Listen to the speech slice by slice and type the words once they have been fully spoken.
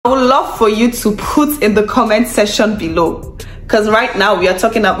love for you to put in the comment section below, because right now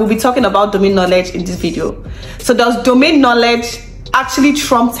we'll be talking about domain knowledge in this video. So does domain knowledge actually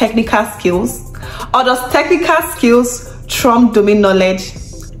trump technical skills, or does technical skills trump domain knowledge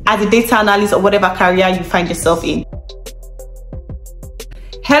as a data analyst or whatever career you find yourself in?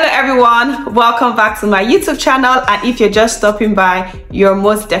 Hello everyone, welcome back to my YouTube channel, and if you're just stopping by, you're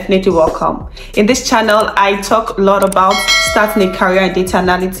most definitely welcome. In this channel, I talk a lot about starting a career in data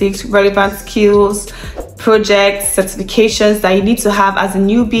analytics, relevant skills, projects, certifications that you need to have as a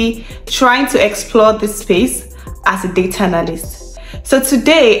newbie trying to explore this space as a data analyst. So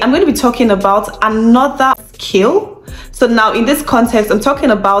today I'm going to be talking about another skill. So now in this context, I'm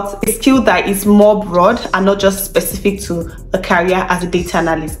talking about a skill that is more broad and not just specific to a career as a data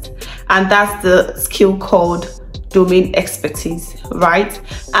analyst. And that's the skill called domain expertise, right?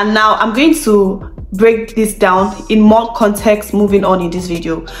 And now I'm going to break this down in more context moving on in this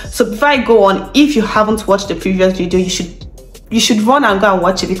video. So before I go on, if you haven't watched the previous video, you should run and go and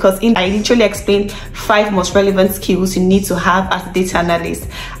watch it, because I literally explained 5 most relevant skills you need to have as a data analyst.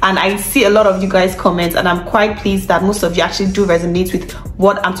 And I see a lot of you guys comment, and I'm quite pleased that most of you actually do resonate with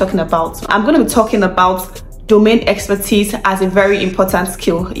what I'm talking about. I'm going to be talking about domain expertise as a very important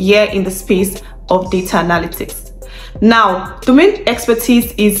skill here in the space of data analytics. Now, domain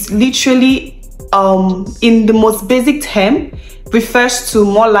expertise is literally, in the most basic term, refers to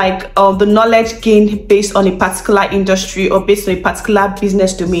more like the knowledge gained based on a particular industry or based on a particular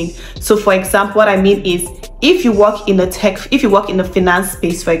business domain. So for example, what I mean is, if you work in the finance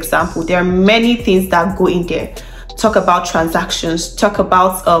space, for example, there are many things that go in there. Talk about transactions, talk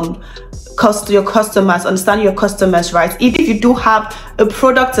about your customers, understand your customers, right? If you do have a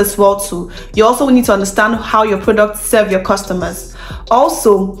product as well too, you also need to understand how your products serve your customers.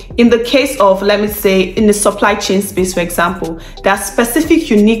 Also, in the case of, let me say, in the supply chain space, for example, there are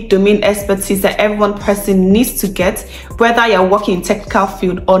specific unique domain expertise that every one person needs to get, whether you're working in technical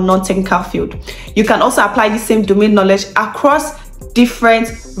field or non-technical field. You can also apply the same domain knowledge across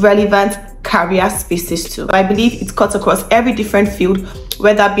different relevant career spaces too. I believe it cuts across every different field,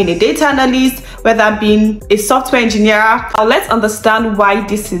 whether being a data analyst, whether being a software engineer. Now let's understand why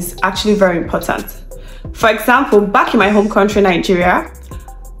this is actually very important. For example, back in my home country, Nigeria,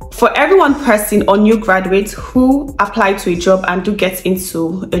 for every one person or new graduate who apply to a job and do get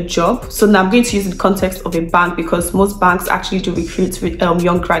into a job, so now I'm going to use the context of a bank, because most banks actually do recruit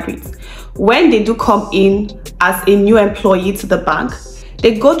young graduates. When they do come in as a new employee to the bank,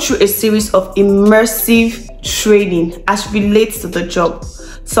 they go through a series of immersive training as relates to the job.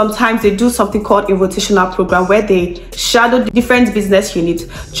 Sometimes they do something called a rotational program, where they shadow different business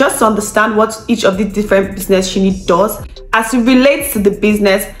units just to understand what each of the different business unit does as it relates to the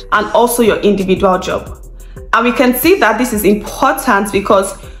business and also your individual job. And we can see that this is important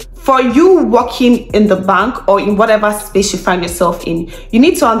because for you working in the bank or in whatever space you find yourself in, you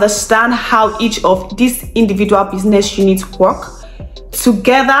need to understand how each of these individual business units work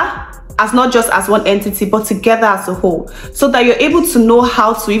together, as not just as one entity, but together as a whole, so that you're able to know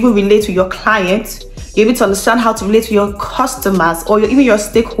how to even relate to your client, you're able to understand how to relate to your customers or even your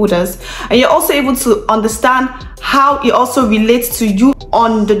stakeholders, and you're also able to understand how it also relates to you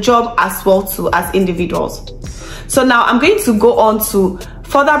on the job as well too, as individuals. So now I'm going to go on to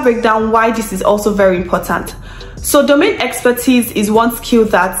further break down why this is also very important. So domain expertise is one skill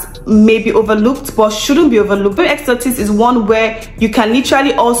that may be overlooked but shouldn't be overlooked. Domain expertise is one where you can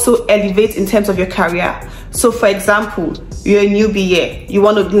literally also elevate in terms of your career. So for example, you're a newbie here, you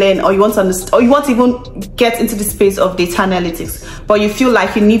want to learn, or you want to understand, or you want to even get into the space of data analytics, but you feel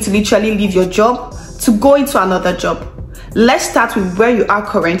like you need to literally leave your job to go into another job. Let's start with where you are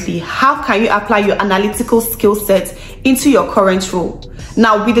currently. How can you apply your analytical skill set into your current role?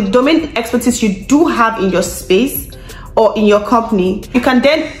 Now, with the domain expertise you do have in your space or in your company, you can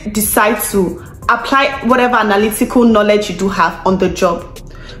then decide to apply whatever analytical knowledge you do have on the job.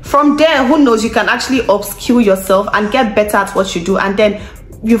 From there, who knows, you can actually upskill yourself and get better at what you do, and then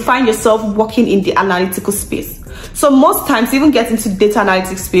you find yourself working in the analytical space. So most times, even get into data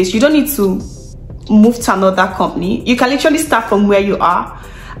analytics space, you don't need to move to another company. You can literally start from where you are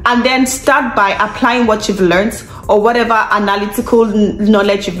and then start by applying what you've learned, or whatever analytical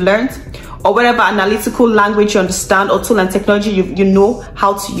knowledge you've learned, or whatever analytical language you understand or tool and technology you know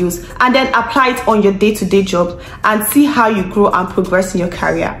how to use, and then apply it on your day-to-day job and see how you grow and progress in your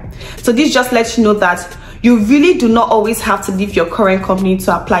career. So this just lets you know that you really do not always have to leave your current company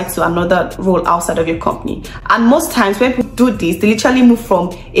to apply to another role outside of your company. And most times when people do this, they literally move from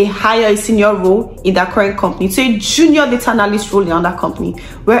a higher, senior role in their current company to a junior data analyst role in another company,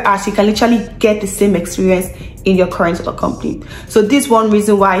 whereas you can literally get the same experience in your current company. So this is one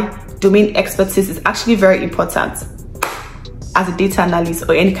reason why domain expertise is actually very important as a data analyst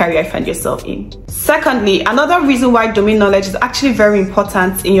or any career you find yourself in. Secondly, another reason why domain knowledge is actually very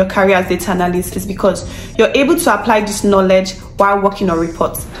important in your career as data analyst is because you're able to apply this knowledge while working on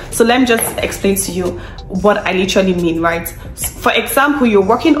reports. So let me just explain to you what I literally mean, right? For example, you're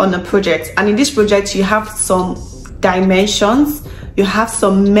working on a project, and in this project you have some dimensions, you have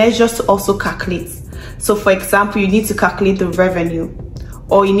some measures to also calculate. So for example, you need to calculate the revenue,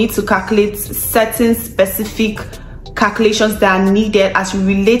 or you need to calculate certain specific calculations that are needed as it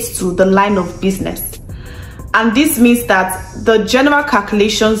relates to the line of business. And this means that the general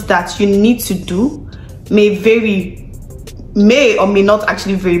calculations that you need to do may or may not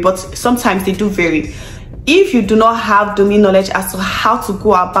actually vary, but sometimes they do vary. If you do not have domain knowledge as to how to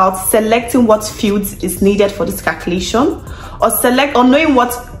go about selecting what fields is needed for this calculation, or knowing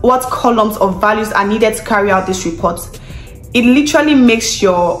what columns or values are needed to carry out this report, it literally makes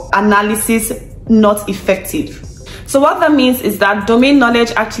your analysis not effective. So what that means is that domain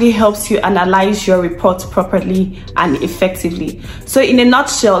knowledge actually helps you analyze your report properly and effectively. So in a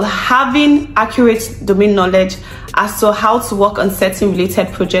nutshell, having accurate domain knowledge as to how to work on certain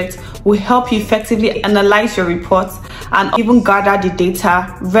related projects will help you effectively analyze your reports and even gather the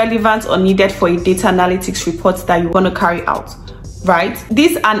data relevant or needed for a data analytics report that you want to carry out. Right?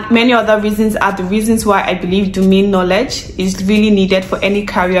 These and many other reasons are the reasons why I believe domain knowledge is really needed for any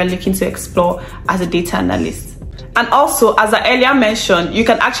career looking to explore as a data analyst. And also, as I earlier mentioned, you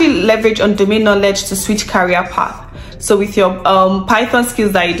can actually leverage on domain knowledge to switch career path. So with your Python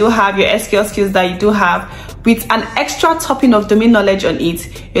skills that you do have, your SQL skills that you do have, with an extra topping of domain knowledge on it,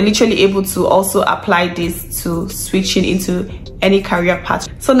 you're literally able to also apply this to switching into any career path.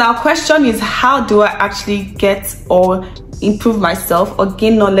 So now question is, how do I actually get or improve myself or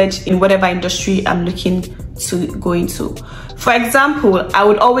gain knowledge in whatever industry I'm looking to go into? For example, I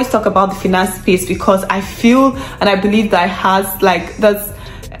would always talk about the finance space because I feel and I believe that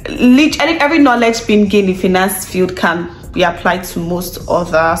every knowledge being gained in finance field can be applied to most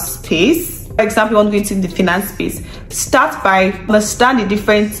other space. For example, you want to go into the finance space, start by understand the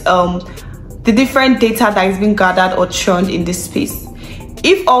different data that is being gathered or churned in this space.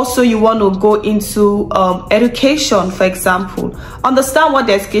 If also you want to go into education, for example, understand what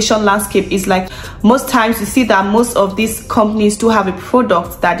the education landscape is like. Most times you see that most of these companies do have a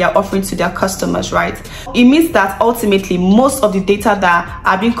product that they are offering to their customers, right? It means that ultimately most of the data that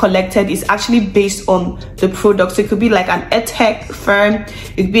are being collected is actually based on the product. So it could be like an edtech firm,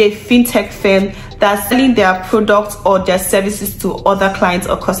 it could be a fintech firm that's selling their products or their services to other clients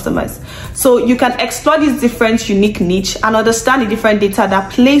or customers. So you can explore this different unique niche and understand the different data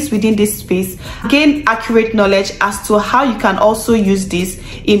that plays within this space, gain accurate knowledge as to how you can also use this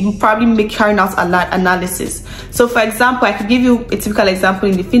in probably carrying out analysis. So for example, I could give you a typical example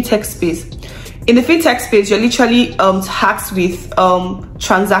in the fintech space. In the fintech space, you're literally tasked with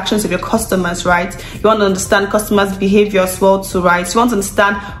transactions of your customers, right? You want to understand customers' behavior as well too, right? You want to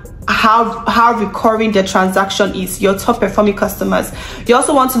understand how recurring the transaction is, your top performing customers. You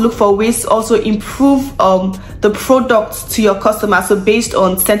also want to look for ways to also improve the product to your customers, so based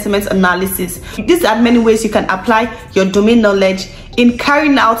on sentiment analysis. These are many ways you can apply your domain knowledge in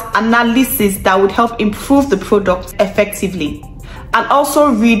carrying out analysis that would help improve the product effectively. And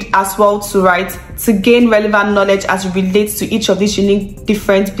also read as well too, right, to gain relevant knowledge as it relates to each of these unique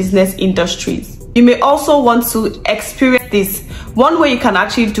different business industries. You may also want to experience this. One way you can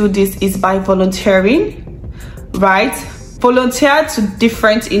actually do this is by volunteering, right? Volunteer to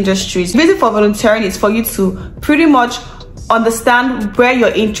different industries. The reason for volunteering is for you to pretty much understand where your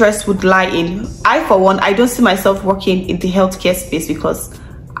interest would lie in. I, for one, I don't see myself working in the healthcare space because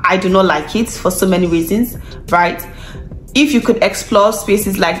I do not like it for so many reasons, right? If you could explore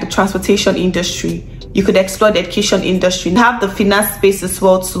spaces like the transportation industry, you could explore the education industry, have the finance space as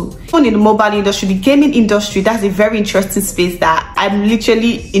well too. Even in the mobile industry, the gaming industry, that's a very interesting space that I'm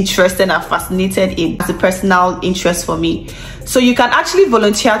literally interested and fascinated in as a personal interest for me. So you can actually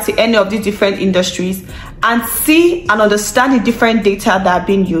volunteer to any of these different industries and see and understand the different data that are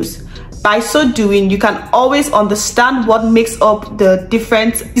being used. By so doing, you can always understand what makes up the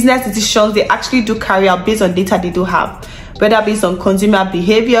different business decisions they actually do carry out based on data they do have, whether based on consumer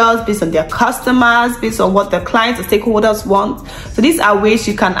behaviors, based on their customers, based on what the clients or stakeholders want. So these are ways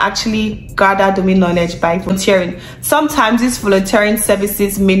you can actually gather domain knowledge by volunteering. Sometimes these volunteering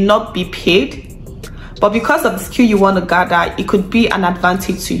services may not be paid, but because of the skill you want to gather, it could be an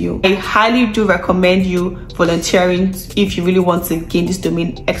advantage to you. I highly do recommend you volunteering if you really want to gain this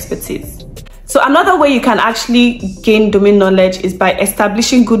domain expertise. So another way you can actually gain domain knowledge is by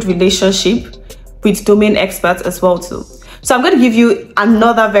establishing good relationship with domain experts as well too. So I'm going to give you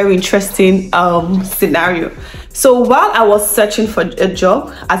another very interesting scenario. So while I was searching for a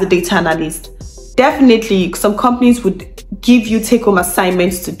job as a data analyst, definitely some companies would give you take-home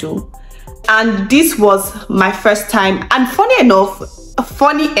assignments to do. And this was my first time. And funny enough,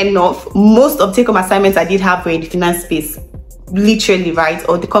 most of take-home assignments I did have were in the finance space. Literally, right?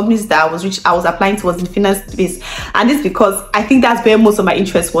 Or the companies that I was applying to was in the finance space. And it's because I think that's where most of my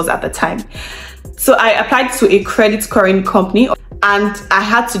interest was at the time. So I applied to a credit scoring company, and I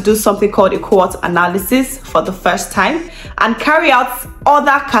had to do something called a cohort analysis for the first time and carry out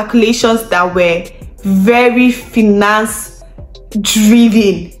other calculations that were very finance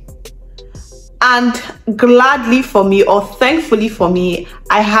driven. And gladly for me, or thankfully for me,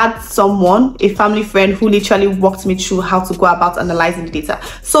 I had someone, a family friend, who literally walked me through how to go about analyzing the data.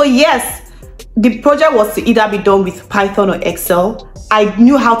 So yes, the project was to either be done with Python or Excel. I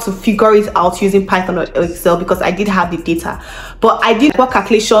knew how to figure it out using Python or Excel because I did have the data. But I did what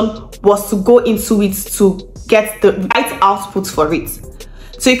calculation was to go into it to get the right output for it.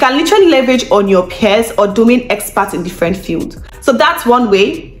 So you can literally leverage on your peers or domain experts in different fields. So that's one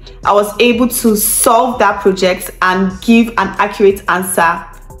way I was able to solve that project and give an accurate answer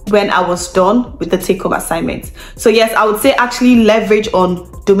when I was done with the take-home assignment. So yes, I would say actually leverage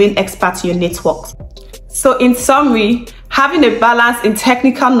on domain experts in your networks. So in summary, having a balance in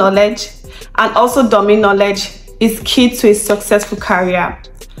technical knowledge and also domain knowledge is key to a successful career.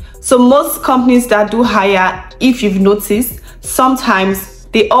 So most companies that do hire, if you've noticed, sometimes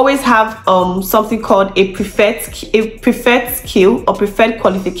they always have something called a preferred skill or preferred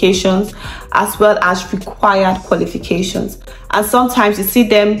qualifications, as well as required qualifications. And sometimes you see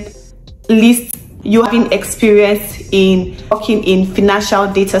them list you having experience in working in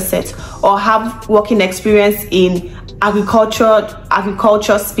financial data sets or have working experience in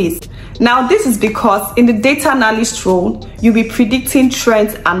agriculture space. Now this is because in the data analyst role, you'll be predicting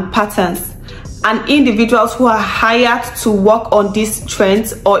trends and patterns. And individuals who are hired to work on these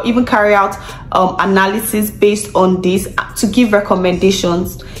trends or even carry out analysis based on this to give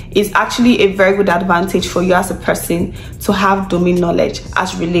recommendations is actually a very good advantage for you as a person to have domain knowledge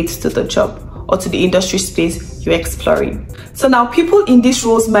as relates to the job or to the industry space you're exploring. So now people in these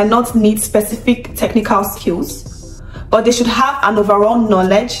roles might not need specific technical skills, but they should have an overall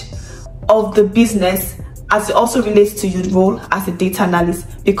knowledge of the business as it also relates to your role as a data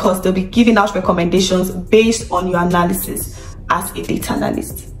analyst, because they'll be giving out recommendations based on your analysis as a data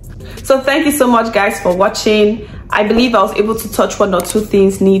analyst. So thank you so much guys for watching. I believe I was able to touch one or two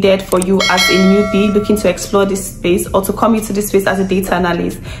things needed for you as a newbie looking to explore this space or to come into this space as a data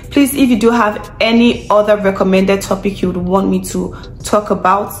analyst. Please, if you do have any other recommended topic you would want me to talk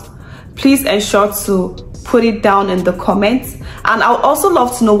about, please ensure to put it down in the comments. And I would also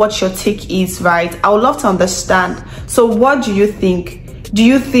love to know what your take is, right? I would love to understand. So what do you think? Do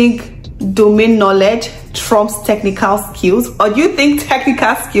you think domain knowledge trumps technical skills, or do you think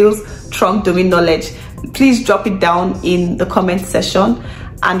technical skills trump domain knowledge? Please drop it down in the comment section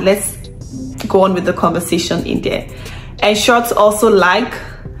and let's go on with the conversation in there. Ensure to also like,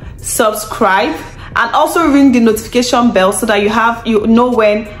 subscribe, and also ring the notification bell so that you know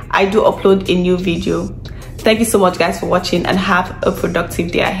when I do upload a new video. Thank you so much guys for watching, and have a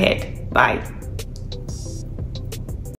productive day ahead. Bye.